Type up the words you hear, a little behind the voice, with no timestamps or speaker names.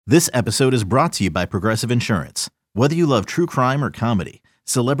This episode is brought to you by Progressive Insurance. Whether you love true crime or comedy,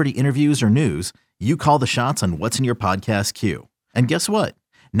 celebrity interviews or news, you call the shots on what's in your podcast queue. And guess what?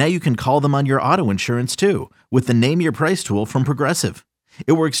 Now you can call them on your auto insurance too with the Name Your Price tool from Progressive.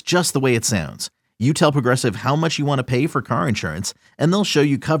 It works just the way it sounds. You tell Progressive how much you want to pay for car insurance, and they'll show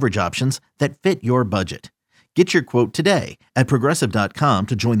you coverage options that fit your budget. Get your quote today at Progressive.com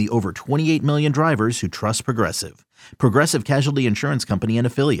to join the over 28 million drivers who trust Progressive. Progressive Casualty Insurance Company and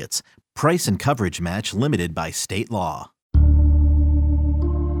Affiliates. Price and coverage match limited by state law.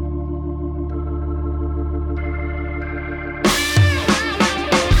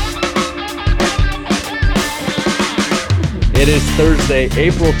 It is Thursday,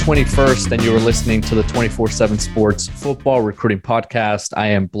 April 21st, and you are listening to the 24/7 Sports Football Recruiting Podcast. I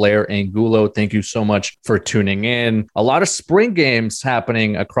am Blair Angulo. Thank you so much for tuning in. A lot of spring games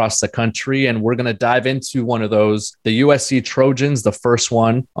happening across the country, and we're going to dive into one of those. The USC Trojans, the first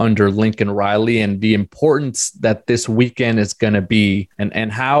one under Lincoln Riley, and the importance that this weekend is going to be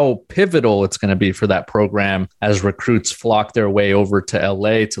and how pivotal it's going to be for that program as recruits flock their way over to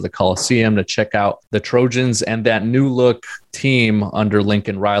LA, to the Coliseum, to check out the Trojans and that new look team under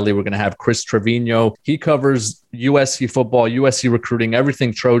Lincoln Riley. We're going to have Chris Trevino. He covers USC football, USC recruiting,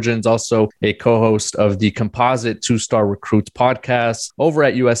 everything Trojans, also a co-host of the Composite Two-Star Recruits podcast over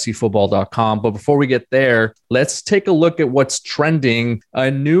at uscfootball.com. But before we get there, let's take a look at what's trending. A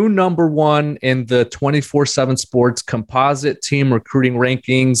new number one in the 24/7 Sports Composite team recruiting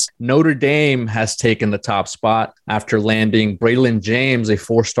rankings. Notre Dame has taken the top spot after landing Braylon James, a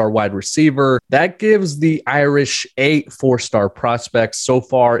 4-star wide receiver. That gives the Irish 8 4-star prospects so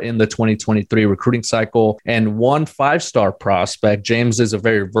far in the 2023 recruiting cycle, and 1 5-star prospect. James is a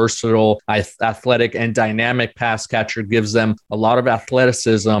very versatile, athletic, and dynamic pass catcher, gives them a lot of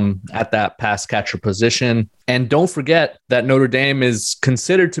athleticism at that pass catcher position. And don't forget that Notre Dame is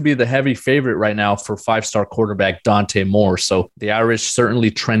considered to be the heavy favorite right now for 5-star quarterback Dante Moore. So the Irish certainly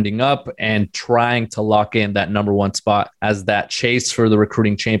trending up and trying to lock in that number one spot as that chase for the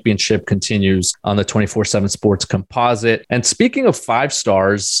recruiting championship continues on the 24/7 Sports Composite. And speaking of 5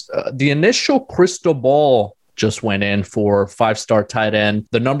 stars, the initial crystal ball just went in for 5-star tight end,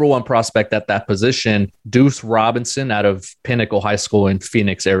 the number one prospect at that position, Deuce Robinson out of Pinnacle High School in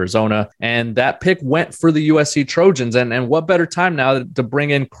Phoenix, Arizona. And that pick went for the USC Trojans. And what better time now to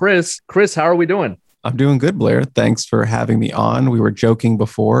bring in Chris? Chris, how are we doing? I'm doing good, Blair. Thanks for having me on. We were joking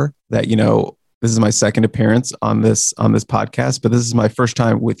before that, this is my second appearance on this podcast, but this is my first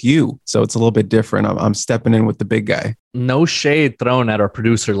time with you. So it's a little bit different. I'm stepping in with the big guy. No shade thrown at our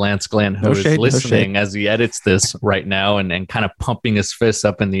producer, Lance Glenn, who is listening as he edits this right now and kind of pumping his fists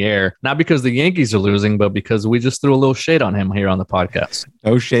up in the air. Not because the Yankees are losing, but because we just threw a little shade on him here on the podcast.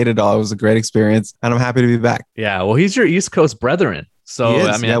 No shade at all. It was a great experience, and I'm happy to be back. Yeah, well, he's your East Coast brethren. So,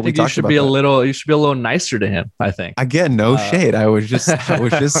 I mean, I think you should be a little nicer to him, I think. Again, no shade. I was just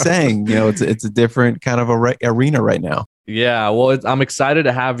saying, it's a different kind of arena right now. Yeah, well, I'm excited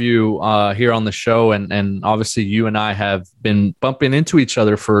to have you here on the show. And obviously you and I have been bumping into each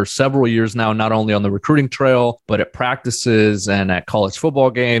other for several years now, not only on the recruiting trail, but at practices and at college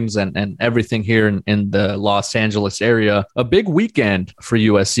football games and everything here in the Los Angeles area. A big weekend for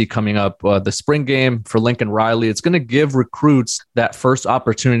USC coming up, the spring game for Lincoln Riley. It's going to give recruits that first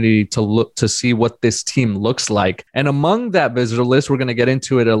opportunity to look to see what this team looks like. And among that visitor list, we're going to get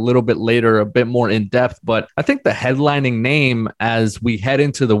into it a little bit later, a bit more in depth. But I think the headlining name as we head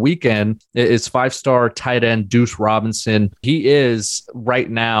into the weekend is 5-star tight end Deuce Robinson. He is right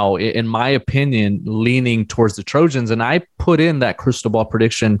now, in my opinion, leaning towards the Trojans. And I put in that crystal ball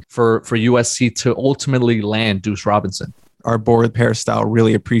prediction for USC to ultimately land Deuce Robinson. Our board Peristyle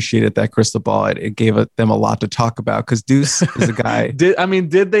really appreciated that crystal ball. It gave them a lot to talk about because Deuce is a guy.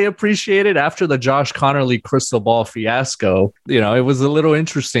 Did they appreciate it after the Josh Connerly crystal ball fiasco? It was a little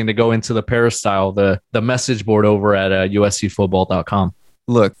interesting to go into the Peristyle, the message board over at uscfootball.com.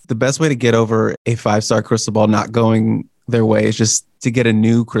 Look, the best way to get over a 5-star crystal ball not going their way is just to get a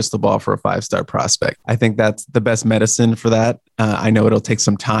new crystal ball for a 5-star prospect. I think that's the best medicine for that. I know it'll take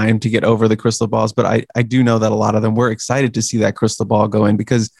some time to get over the crystal balls, but I do know that a lot of them were excited to see that crystal ball go in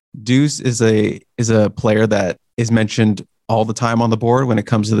because Deuce is a player that is mentioned all the time on the board when it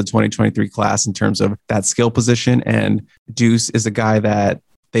comes to the 2023 class in terms of that skill position. And Deuce is a guy that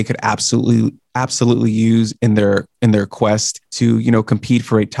they could absolutely absolutely use in their quest to, compete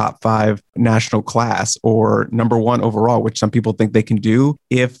for a top 5 national class or number 1 overall, which some people think they can do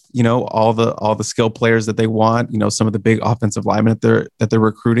if, all the skill players that they want, some of the big offensive linemen that they're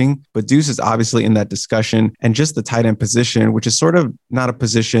recruiting. But Deuce is obviously in that discussion, and just the tight end position, which is sort of not a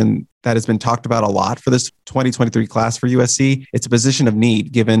position that has been talked about a lot for this 2023 class for USC. It's a position of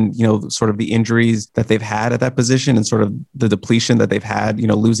need given, sort of the injuries that they've had at that position and sort of the depletion that they've had,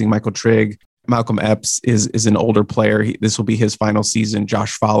 losing Michael Trigg. Malcolm Epps is an older player. This will be his final season.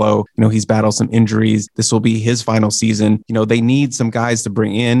 Josh Follow, he's battled some injuries. This will be his final season. They need some guys to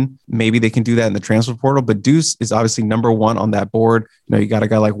bring in. Maybe they can do that in the transfer portal, but Deuce is obviously number 1 on that board. You got a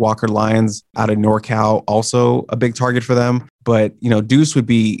guy like Walker Lyons out of NorCal, also a big target for them. But, Deuce would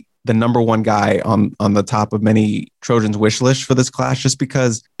be the number 1 guy on the top of many Trojans wish list for this class, just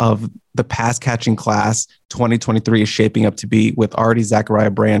because of the pass catching class 2023 is shaping up to be, with already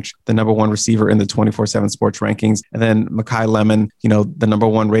Zachariah Branch, the number 1 receiver in the 24/7 sports rankings. And then Makai Lemon, the number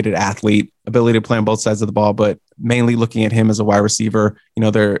 1 rated athlete, ability to play on both sides of the ball, but mainly looking at him as a wide receiver.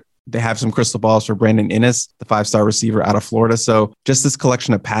 They have some crystal balls for Brandon Inniss, the 5-star receiver out of Florida. So just this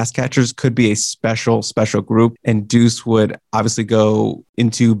collection of pass catchers could be a special group. And Deuce would obviously go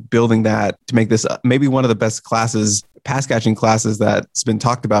into building that to make this maybe one of the best classes, pass catching classes that's been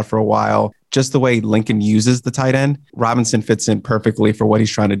talked about for a while. Just the way Lincoln uses the tight end, Robinson fits in perfectly for what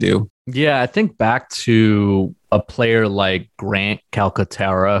he's trying to do. Yeah, I think back to a player like Grant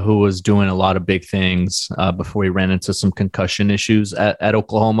Calcaterra, who was doing a lot of big things before he ran into some concussion issues at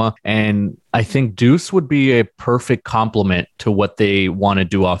Oklahoma. And I think Deuce would be a perfect complement to what they want to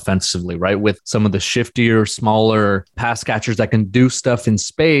do offensively, right? With some of the shiftier, smaller pass catchers that can do stuff in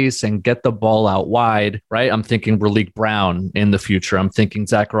space and get the ball out wide, right? I'm thinking Raleek Brown in the future. I'm thinking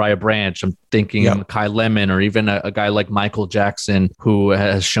Zachariah Branch. I'm thinking Kai Lemon, or even a guy like Michael Jackson, who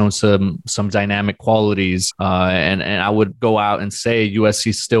has shown some dynamic qualities. And I would go out and say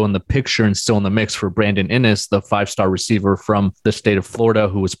USC is still in the picture and still in the mix for Brandon Inniss, the 5-star receiver from the state of Florida,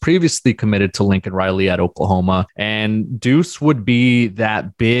 who was previously committed to Lincoln Riley at Oklahoma. And Deuce would be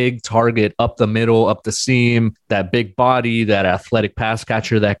that big target up the middle, up the seam, that big body, that athletic pass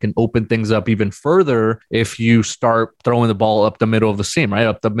catcher that can open things up even further if you start throwing the ball up the middle of the seam, right?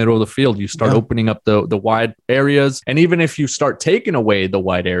 Up the middle of the field. You start opening up the wide areas. And even if you start taking away the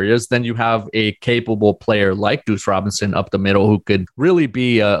wide areas, then you have a capable player like Deuce Robinson up the middle who could really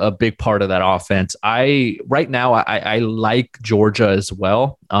be a big part of that offense. Right now, I like Georgia as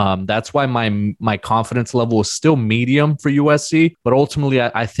well. That's why my confidence level is still medium for USC, but ultimately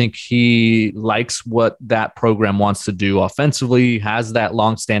I think he likes what that program wants to do offensively, has that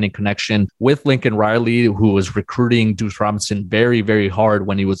long-standing connection with Lincoln Riley, who was recruiting Deuce Robinson very, very hard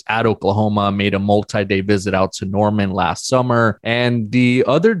when he was at Oklahoma, made a multi-day visit out to Norman last summer. And the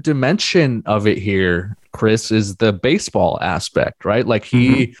other dimension of it here, Chris, is the baseball aspect, right? Like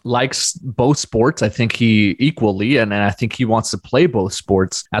he likes both sports. I think he equally, and I think he wants to play both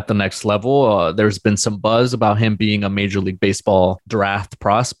sports at the next level. There's been some buzz about him being a Major League Baseball draft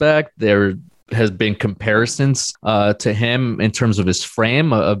prospect. There has been comparisons to him in terms of his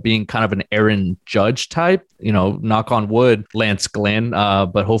frame of being kind of an Aaron Judge type, knock on wood, Lance Glenn,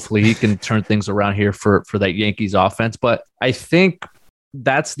 but hopefully he can turn things around here for that Yankees offense. But I think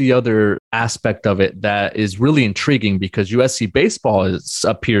that's the other aspect of it that is really intriguing, because USC baseball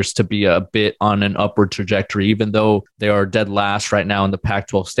appears to be a bit on an upward trajectory, even though they are dead last right now in the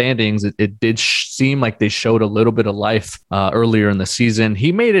Pac-12 standings. It did seem like they showed a little bit of life earlier in the season.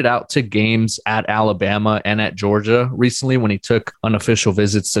 He made it out to games at Alabama and at Georgia recently when he took unofficial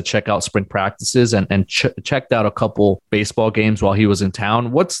visits to check out spring practices and checked out a couple baseball games while he was in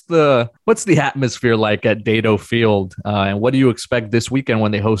town. What's the atmosphere like at Dedeaux Field, and what do you expect this weekend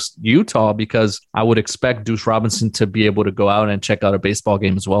when they host Utah? Because I would expect Deuce Robinson to be able to go out and check out a baseball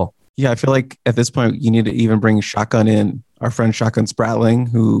game as well. Yeah, I feel like at this point, you need to even bring Shotgun in, our friend Shotgun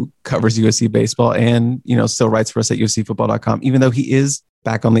Spratling, who covers USC baseball and, still writes for us at USCfootball.com, even though he is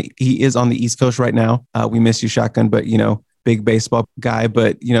on the East Coast right now. We miss you, Shotgun, but, big baseball guy.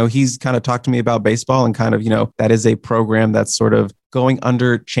 But, he's kind of talked to me about baseball and kind of, that is a program that's sort of going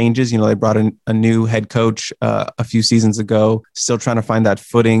under changes. They brought in a new head coach a few seasons ago, still trying to find that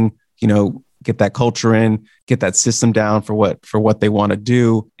footing, get that culture in, get that system down for what they want to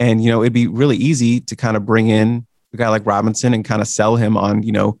do. And, it'd be really easy to kind of bring in a guy like Robinson and kind of sell him on,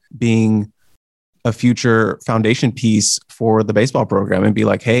 being a future foundation piece for the baseball program and be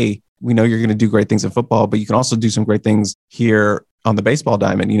like, hey, we know you're going to do great things in football, but you can also do some great things here on the baseball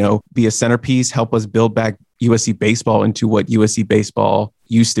diamond, be a centerpiece, help us build back USC baseball into what USC baseball,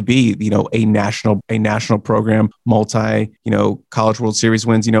 used to be, a national program, college World Series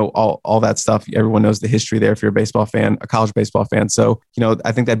wins, all that stuff. Everyone knows the history there if you're a college baseball fan. So,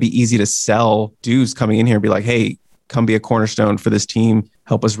 I think that'd be easy to sell dudes coming in here and be like, hey, come be a cornerstone for this team,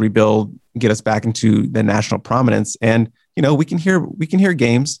 help us rebuild, get us back into the national prominence. And, we can hear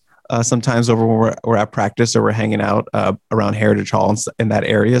games sometimes over when we're at practice or we're hanging out around Heritage Hall in that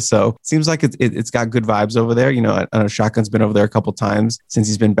area. So it seems like it's got good vibes over there. I know Shotgun's been over there a couple times since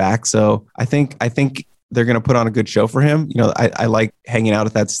he's been back. So I think they're going to put on a good show for him. I like hanging out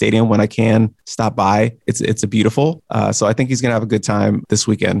at that stadium when I can stop by. It's a beautiful. So I think he's going to have a good time this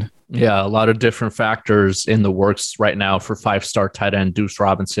weekend. Yeah, a lot of different factors in the works right now for five-star tight end Deuce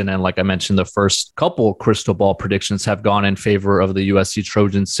Robinson. And like I mentioned, the first couple crystal ball predictions have gone in favor of the USC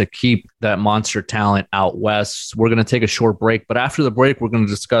Trojans to keep that monster talent out west. We're going to take a short break, but after the break, we're going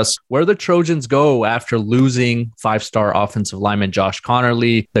to discuss where the Trojans go after losing five-star offensive lineman Josh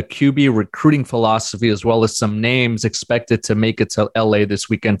Conerly, the QB recruiting philosophy, as well as some names expected to make it to LA this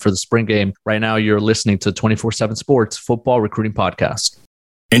weekend for the spring game. Right now, you're listening to 24/7 Sports Football Recruiting Podcast.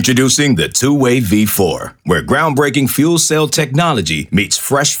 Introducing the Two-Way V4, where groundbreaking fuel cell technology meets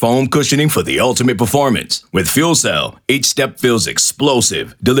fresh foam cushioning for the ultimate performance. With Fuel Cell, each step feels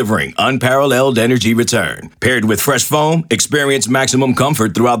explosive, delivering unparalleled energy return. Paired with fresh foam, experience maximum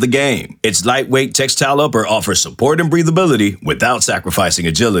comfort throughout the game. Its lightweight textile upper offers support and breathability without sacrificing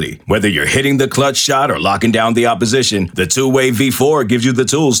agility. Whether you're hitting the clutch shot or locking down the opposition, the Two-Way V4 gives you the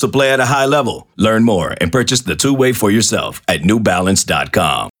tools to play at a high level. Learn more and purchase the Two-Way for yourself at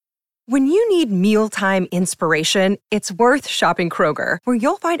newbalance.com. When you need mealtime inspiration, it's worth shopping Kroger, where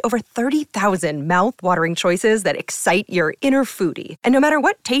you'll find over 30,000 mouth-watering choices that excite your inner foodie. And no matter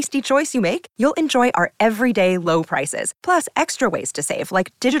what tasty choice you make, you'll enjoy our everyday low prices, plus extra ways to save,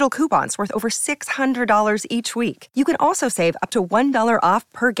 like digital coupons worth over $600 each week. You can also save up to $1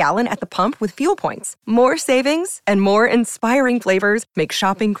 off per gallon at the pump with fuel points. More savings and more inspiring flavors make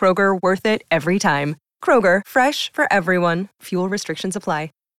shopping Kroger worth it every time. Kroger, fresh for everyone. Fuel restrictions apply.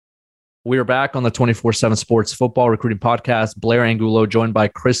 We are back on the 24/7 Sports Football Recruiting Podcast. Blair Angulo, joined by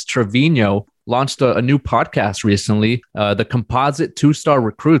Chris Trevino, launched a new podcast recently, the Composite Two-Star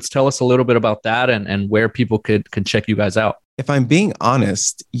Recruits. Tell us a little bit about that and where people can check you guys out. If I'm being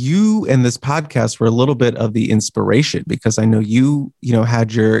honest, you and this podcast were a little bit of the inspiration, because I know you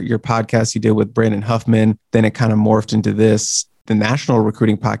had your podcast you did with Brandon Huffman. Then it kind of morphed into the National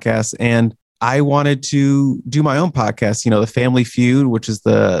Recruiting Podcast. And I wanted to do my own podcast, the Family Feud, which is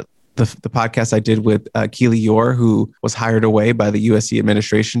the podcast I did with Keely Yor, who was hired away by the USC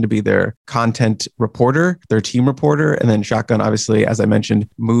administration to be their content reporter, their team reporter. And then Shotgun, obviously, as I mentioned,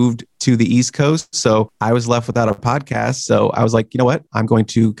 moved to the East Coast. So I was left without a podcast. So I was like, you know what? I'm going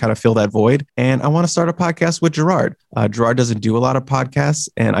to kind of fill that void. And I want to start a podcast with Gerard. Gerard doesn't do a lot of podcasts.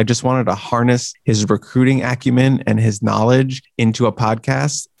 And I just wanted to harness his recruiting acumen and his knowledge into a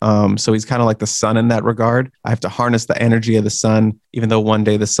podcast. So he's kind of like the sun in that regard. I have to harness the energy of the sun, even though one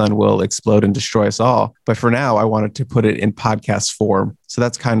day the sun will explode and destroy us all. But for now, I wanted to put it in podcast form. So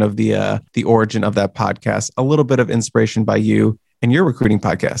that's kind of the origin of that podcast. A little bit of inspiration by you and your recruiting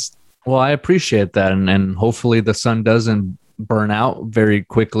podcast. Well, I appreciate that. And hopefully the sun doesn't burn out very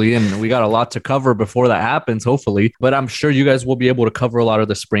quickly. And we got a lot to cover before that happens, hopefully. But I'm sure you guys will be able to cover a lot of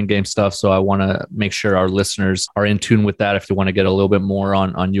the spring game stuff. So I want to make sure our listeners are in tune with that if they want to get a little bit more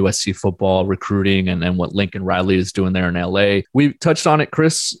on USC football recruiting and what Lincoln Riley is doing there in LA. We touched on it,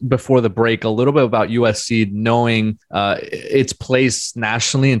 Chris, before the break, a little bit about USC knowing its place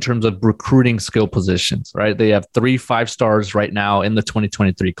nationally in terms of recruiting skill positions, right? They have 3 5-stars right now in the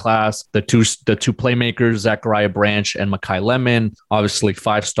 2023 class. The two playmakers, Zachariah Branch and Mekhi Lemon, obviously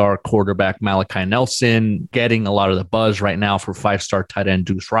 5-star quarterback Malachi Nelson, getting a lot of the buzz right now for 5-star tight end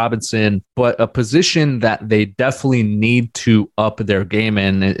Deuce Robinson. But a position that they definitely need to up their game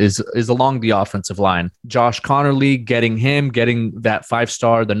in is along the offensive line. Josh Conerly, getting that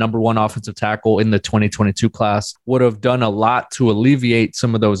 5-star, the number 1 offensive tackle in the 2022 class, would have done a lot to alleviate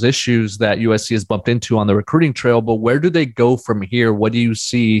some of those issues that USC has bumped into on the recruiting trail. But where do they go from here? What do you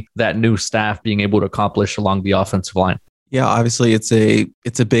see that new staff being able to accomplish along the offensive line? Yeah, obviously it's a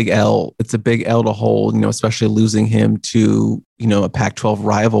big L. It's a big L to hold, especially losing him to, a Pac-12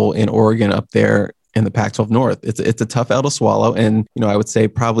 rival in Oregon up there in the Pac-12 North. It's a tough L to swallow. And, I would say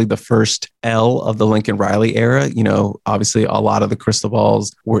probably the first L of the Lincoln Riley era. Obviously a lot of the crystal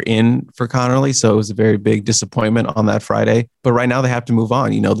balls were in for Conerly. So it was a very big disappointment on that Friday. But right now they have to move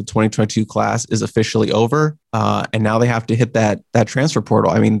on. The 2022 class is officially over. And now they have to hit that transfer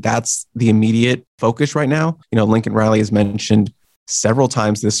portal. I mean, that's the immediate focus right now. Lincoln Riley has mentioned several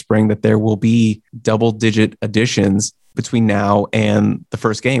times this spring that there will be double-digit additions between now and the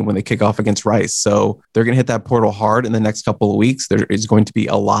first game when they kick off against Rice. So they're going to hit that portal hard in the next couple of weeks. There is going to be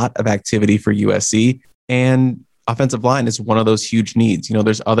a lot of activity for USC, and offensive line is one of those huge needs.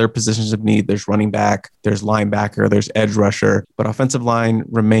 There's other positions of need. There's running back, there's linebacker, there's edge rusher, but offensive line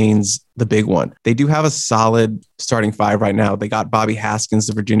remains the big one. They do have a solid starting five right now. They got Bobby Haskins,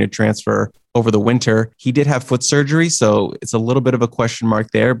 the Virginia transfer, over the winter. He did have foot surgery, so it's a little bit of a question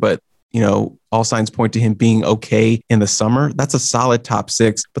mark there, but all signs point to him being okay in the summer. That's a solid top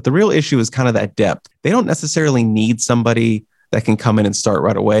six. But the real issue is kind of that depth. They don't necessarily need somebody that can come in and start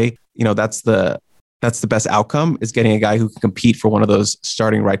right away. That's the best outcome, is getting a guy who can compete for one of those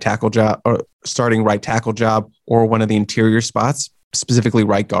starting right tackle job or one of the interior spots, specifically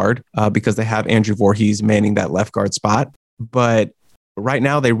right guard, because they have Andrew Voorhees manning that left guard spot. But right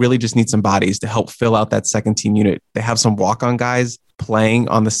now, they really just need some bodies to help fill out that second team unit. They have some walk-on guys playing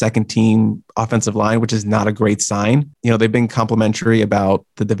on the second team offensive line, which is not a great sign. They've been complimentary about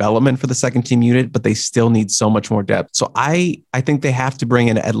the development for the second team unit, but they still need so much more depth. So I think they have to bring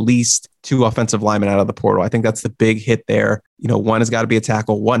in at least 2 offensive linemen out of the portal. I think that's the big hit there. One has got to be a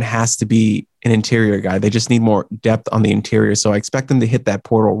tackle. One has to be an interior guy. They just need more depth on the interior. So I expect them to hit that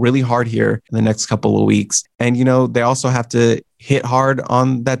portal really hard here in the next couple of weeks. And, they also have to hit hard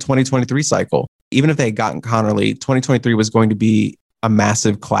on that 2023 cycle. Even if they had gotten Conerly, 2023 was going to be a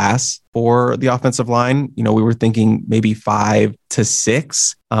massive class for the offensive line. We were thinking maybe 5 to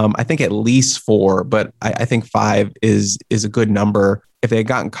 6. I think at least 4, but I think 5 is a good number. If they had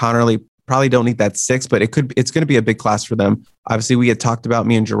gotten Conerly, probably don't need that 6, but it's going to be a big class for them. Obviously, we had talked about,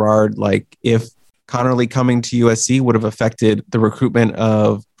 me and Gerard, like if Conerly coming to USC would have affected the recruitment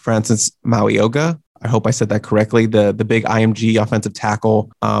of Francis Mauioga. I hope I said that correctly. The big IMG offensive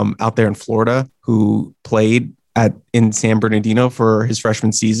tackle out there in Florida who played in San Bernardino for his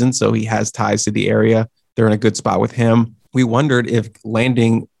freshman season. So he has ties to the area. They're in a good spot with him. We wondered if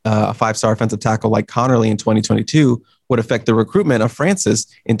landing a 5-star offensive tackle like Conerly in 2022 would affect the recruitment of Francis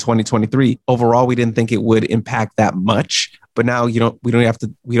in 2023. Overall, we didn't think it would impact that much. But now we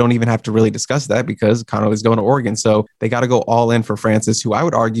don't even have to really discuss that because Conerly's going to Oregon. So they got to go all in for Francis, who I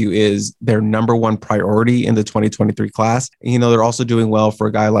would argue is their number one priority in the 2023 class. And, they're also doing well for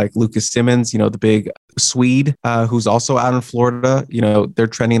a guy like Lucas Simmons, the big Swede, who's also out in Florida. They're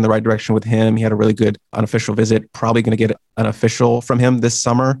trending in the right direction with him. He had a really good unofficial visit, probably going to get an official from him this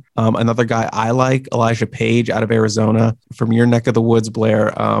summer. Another guy I like, Elijah Page out of Arizona, from your neck of the woods,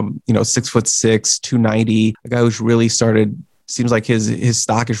 Blair, 6'6", 290, a guy who's really seems like his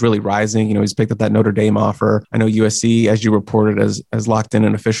stock is really rising. He's picked up that Notre Dame offer. I know USC, as you reported, has locked in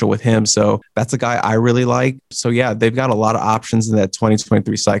an official with him. So that's a guy I really like. So yeah, they've got a lot of options in that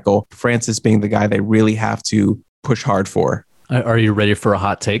 2023 cycle. Francis being the guy they really have to push hard for. Are you ready for a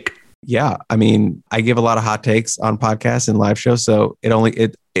hot take? Yeah. I mean, I give a lot of hot takes on podcasts and live shows. So it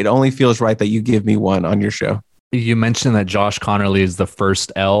only feels right that you give me one on your show. You mentioned that Josh Conerly is the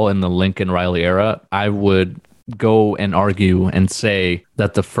first L in the Lincoln Riley era. I would go and argue and say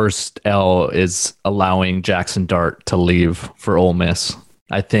that the first L is allowing Jackson Dart to leave for Ole Miss.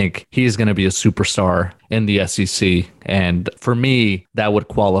 I think he's going to be a superstar in the SEC. And for me, that would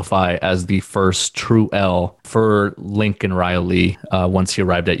qualify as the first true L for Lincoln Riley once he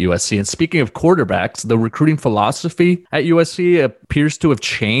arrived at USC. And speaking of quarterbacks, the recruiting philosophy at USC appears to have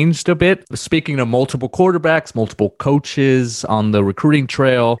changed a bit. Speaking of multiple quarterbacks, multiple coaches on the recruiting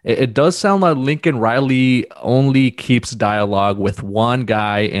trail, it does sound like Lincoln Riley only keeps dialogue with one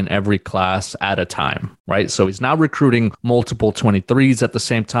guy in every class at a time, right? So he's not recruiting multiple 23s at the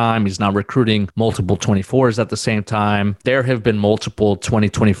same time. He's not recruiting multiple 24s at the same time. There have been multiple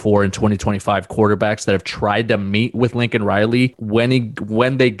 2024 and 2025 quarterbacks that have tried to meet with Lincoln Riley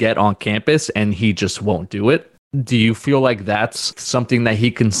when they get on campus, and he just won't do it. Do you feel like that's something that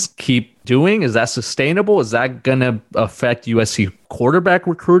he can keep doing? Is that sustainable? Is that going to affect USC quarterback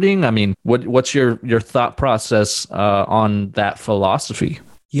recruiting? I mean, what's your thought process on that philosophy?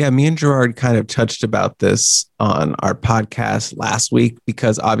 Yeah, me and Gerard kind of touched about this on our podcast last week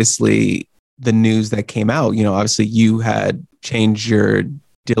because obviously the news that came out, obviously you had changed your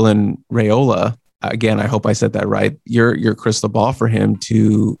Dylan Raiola. Again, I hope I said that right. Your crystal ball for him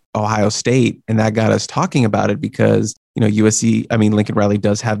to Ohio State. And that got us talking about it because, Lincoln Riley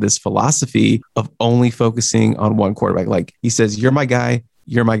does have this philosophy of only focusing on one quarterback. Like he says, you're my guy.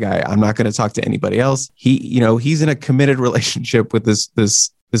 You're my guy. I'm not going to talk to anybody else. He's in a committed relationship with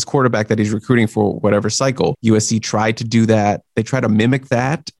this quarterback that he's recruiting for whatever cycle. USC tried to do that. They tried to mimic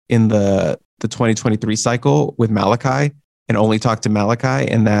that in the 2023 cycle with Malachi and only talk to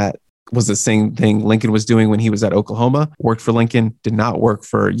Malachi. And that was the same thing Lincoln was doing when he was at Oklahoma. Worked for Lincoln, did not work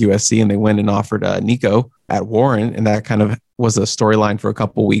for USC. And they went and offered Nico at Warren, and that kind of was a storyline for a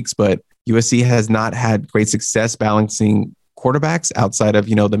couple of weeks. But USC has not had great success balancing quarterbacks outside of,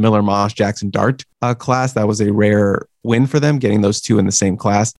 the Miller Moss, Jackson Dart class. That was a rare win for them, getting those two in the same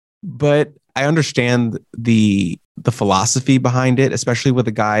class. But I understand the philosophy behind it, especially with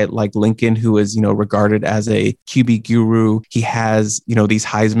a guy like Lincoln, who is, regarded as a QB guru. He has, these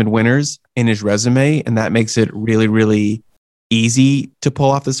Heisman winners in his resume, and that makes it really, really easy to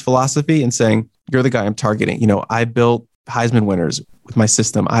pull off this philosophy and saying, you're the guy I'm targeting. I built Heisman winners with my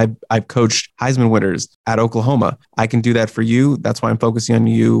system. I've coached Heisman winners at Oklahoma. I can do that for you. That's why I'm focusing on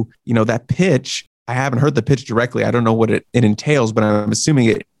you. That pitch, I haven't heard the pitch directly. I don't know what it entails, but I'm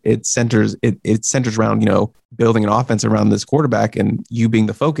assuming it centers around, building an offense around this quarterback and you being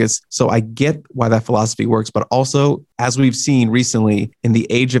the focus. So I get why that philosophy works. But also, as we've seen recently in the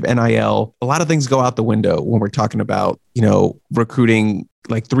age of NIL, a lot of things go out the window when we're talking about, recruiting.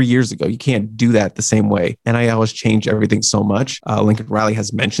 Like 3 years ago, you can't do that the same way. NIL has changed everything so much. Lincoln Riley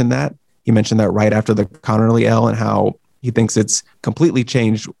has mentioned that. He mentioned that right after the Connerly L and how he thinks it's completely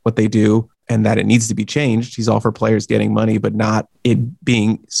changed what they do and that it needs to be changed. He's all for players getting money, but not it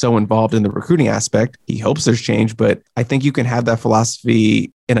being so involved in the recruiting aspect. He hopes there's change, but I think you can have that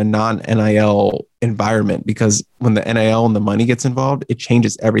philosophy in a non-NIL environment, because when the NIL and the money gets involved, it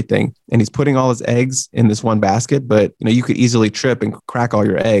changes everything. And he's putting all his eggs in this one basket, but you could easily trip and crack all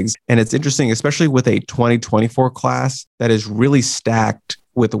your eggs. And it's interesting, especially with a 2024 class that is really stacked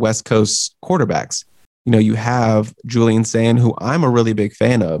with the West Coast quarterbacks. You have Julian Sayin, who I'm a really big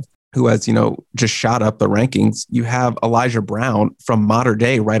fan of, who has, just shot up the rankings. You have Elijah Brown from Mater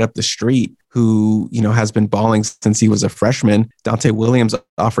Dei right up the street, who, has been balling since he was a freshman. Dante Williams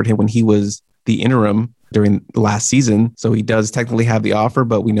offered him when he was the interim during last season. So he does technically have the offer,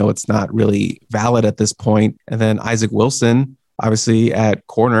 but we know it's not really valid at this point. And then Isaac Wilson, obviously at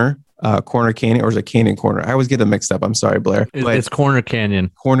Corner Canyon, or is it Canyon Corner? I always get them mixed up. I'm sorry, Blair. It's Corner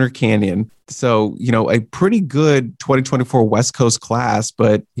Canyon. Corner Canyon. So, a pretty good 2024 West Coast class,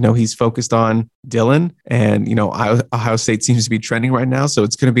 but, he's focused on Dylan and, Ohio State seems to be trending right now. So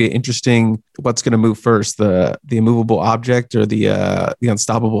it's going to be interesting what's going to move first, the immovable object or the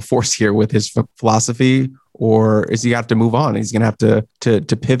unstoppable force here with his philosophy, or is he have to move on? He's going to have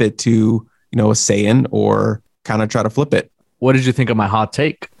to pivot to, a Sayin or kind of try to flip it. What did you think of my hot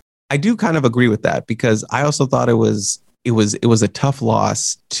take? I do kind of agree with that, because I also thought it was a tough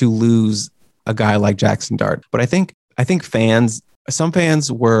loss to lose a guy like Jackson Dart. But I think some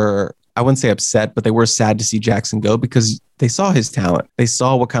fans were, I wouldn't say upset, but they were sad to see Jackson go, because they saw his talent. They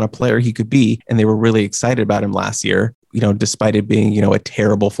saw what kind of player he could be, and they were really excited about him last year, despite it being, a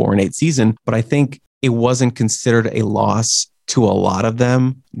terrible 4-8 season. But I think it wasn't considered a loss to a lot of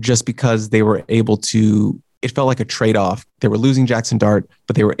them just because they were able to. It felt like a trade-off. They were losing Jackson Dart,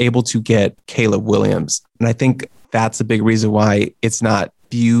 but they were able to get Caleb Williams. And I think that's a big reason why it's not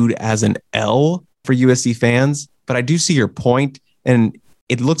viewed as an L for USC fans. But I do see your point, and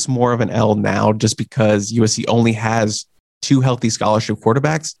it looks more of an L now just because USC only has 2 healthy scholarship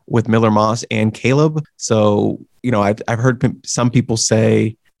quarterbacks with Miller Moss and Caleb. So, I've heard some people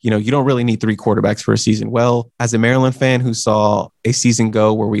say, you don't really need 3 quarterbacks for a season. Well, as a Maryland fan who saw a season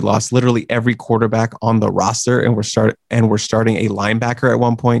go where we lost literally every quarterback on the roster and we're starting a linebacker at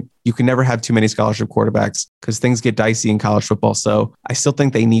one point, you can never have too many scholarship quarterbacks because things get dicey in college football. So I still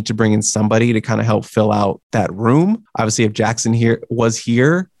think they need to bring in somebody to kind of help fill out that room. Obviously, if Jackson was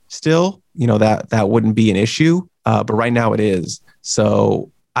here still, that wouldn't be an issue. But right now it is.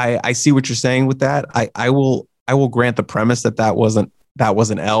 So I see what you're saying with that. I will grant the premise that was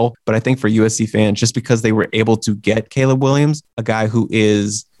an L, but I think for USC fans, just because they were able to get Caleb Williams, a guy who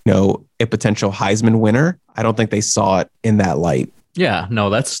is, a potential Heisman winner, I don't think they saw it in that light. Yeah, no,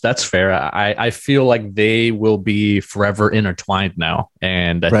 that's fair. I feel like they will be forever intertwined now.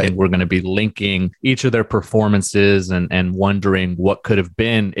 And I think we're going to be linking each of their performances and wondering what could have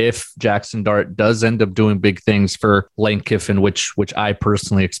been if Jackson Dart does end up doing big things for Lane Kiffin, which I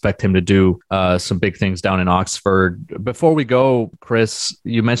personally expect him to do some big things down in Oxford. Before we go, Chris,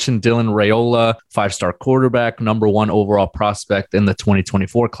 you mentioned Dylan Raiola, 5-star quarterback, #1 overall prospect in the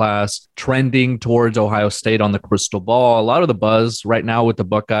 2024 class, trending towards Ohio State on the crystal ball. A lot of the buzz right now with the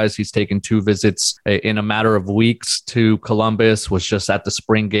Buckeyes. He's taken 2 visits in a matter of weeks to Columbus, was just at the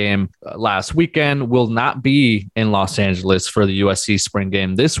spring game last weekend, will not be in Los Angeles for the USC spring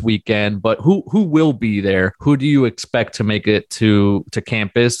game this weekend, but who will be there? Who do you expect to make it to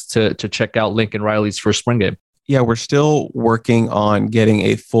campus to check out Lincoln Riley's first spring game? Yeah, we're still working on getting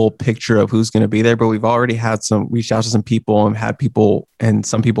a full picture of who's going to be there, but we've already had reached out to some people and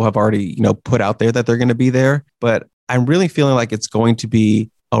some people have already, put out there that they're going to be there. But I'm really feeling like it's going to be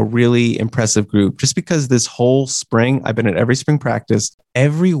a really impressive group just because this whole spring, I've been at every spring practice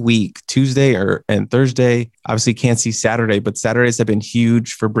every week, Tuesday and Thursday. Obviously can't see Saturday, but Saturdays have been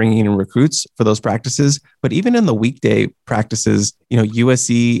huge for bringing in recruits for those practices. But even in the weekday practices,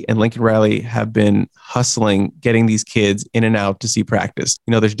 USC and Lincoln Riley have been hustling, getting these kids in and out to see practice.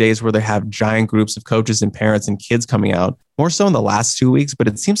 There's days where they have giant groups of coaches and parents and kids coming out, more so in the last 2 weeks, but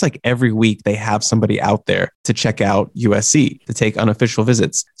it seems like every week they have somebody out there to check out USC, to take unofficial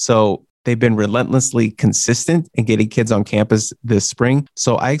visits. So they've been relentlessly consistent in getting kids on campus this spring.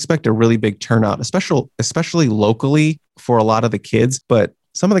 So I expect a really big turnout, especially locally for a lot of the kids. But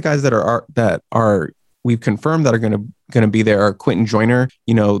some of the guys that are we've confirmed that are going to be there are Quentin Joyner,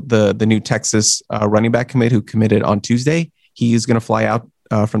 the new Texas running back commit who committed on Tuesday. He is going to fly out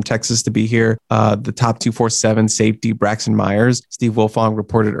from Texas to be here. The top 247 safety, Braxton Myers. Steve Wilfong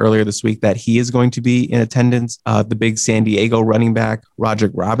reported earlier this week that he is going to be in attendance. The big San Diego running back,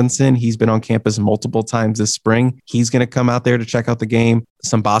 Roderick Robinson, he's been on campus multiple times this spring. He's going to come out there to check out the game.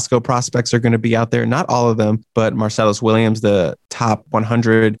 Some Bosco prospects are going to be out there. Not all of them, but Marcellus Williams, the top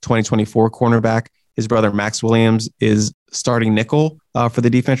 100 2024 cornerback. His brother, Max Williams, is starting nickel for the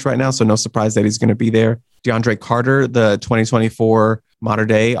defense right now. So no surprise that he's going to be there. DeAndre Carter, the 2024 Mater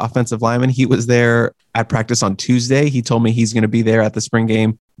Dei offensive lineman, he was there at practice on Tuesday. He told me he's going to be there at the spring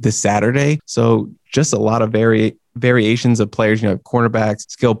game this Saturday. So just a lot of variations of players, cornerbacks,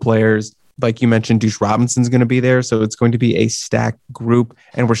 skilled players. Like you mentioned, Deuce Robinson's going to be there. So it's going to be a stacked group.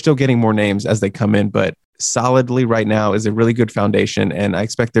 And we're still getting more names as they come in. But solidly right now is a really good foundation, and I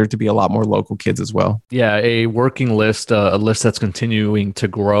expect there to be a lot more local kids as well. Yeah, a working list, a list that's continuing to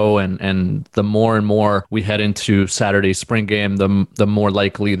grow, and the more and more we head into Saturday's spring game, the more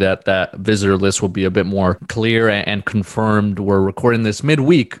likely that visitor list will be a bit more clear and confirmed. We're recording this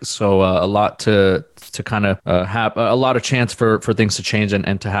midweek, so a lot to kind of have a lot of chance for things to change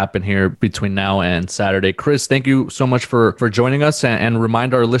and to happen here between now and Saturday. Chris, thank you so much for joining us, and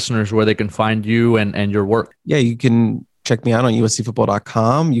remind our listeners where they can find you and your work. Yeah, you can check me out on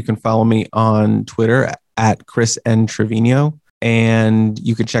uscfootball.com. You can follow me on Twitter at Chris N. Trevino. And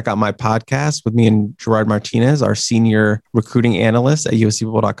you can check out my podcast with me and Gerard Martinez, our senior recruiting analyst at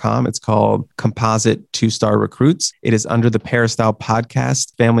uscfootball.com. It's called Composite 2-Star Recruits. It is under the Peristyle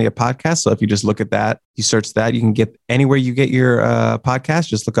Podcast family of podcasts. So if you just look at that, you search that, you can get anywhere you get your podcast.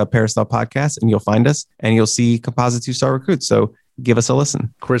 Just look up Peristyle Podcast and you'll find us, and you'll see Composite 2-Star Recruits. So give us a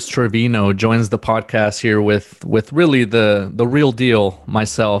listen. Chris Trevino joins the podcast here with really the real deal,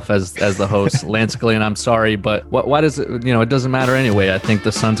 myself as the host. Lance Gillian, I'm sorry, but why does it, it doesn't matter anyway. I think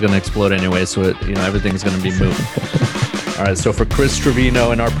the sun's going to explode anyway, so everything's going to be moot. All right, so for Chris Trevino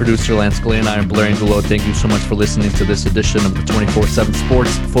and our producer Lance Gillian, I am Blair Angulo. Thank you so much for listening to this edition of the 24/7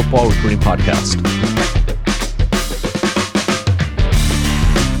 Sports Football Recruiting Podcast.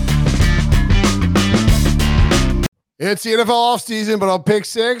 It's the NFL offseason, but on Pick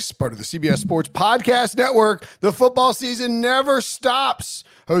Six, part of the CBS Sports Podcast Network, the football season never stops.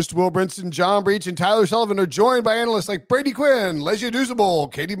 Host Will Brinson, John Breach, and Tyler Sullivan are joined by analysts like Brady Quinn, Lesia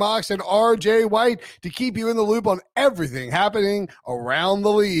Dusable, Katie Mox, and RJ White to keep you in the loop on everything happening around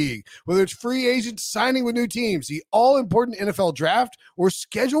the league. Whether it's free agents signing with new teams, the all-important NFL draft, or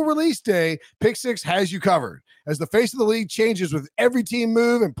schedule release day, Pick Six has you covered. As the face of the league changes with every team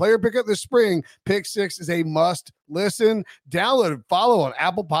move and player pickup this spring, Pick Six is a must listen. Download and follow on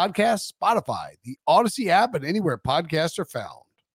Apple Podcasts, Spotify, the Odyssey app, and anywhere podcasts are found.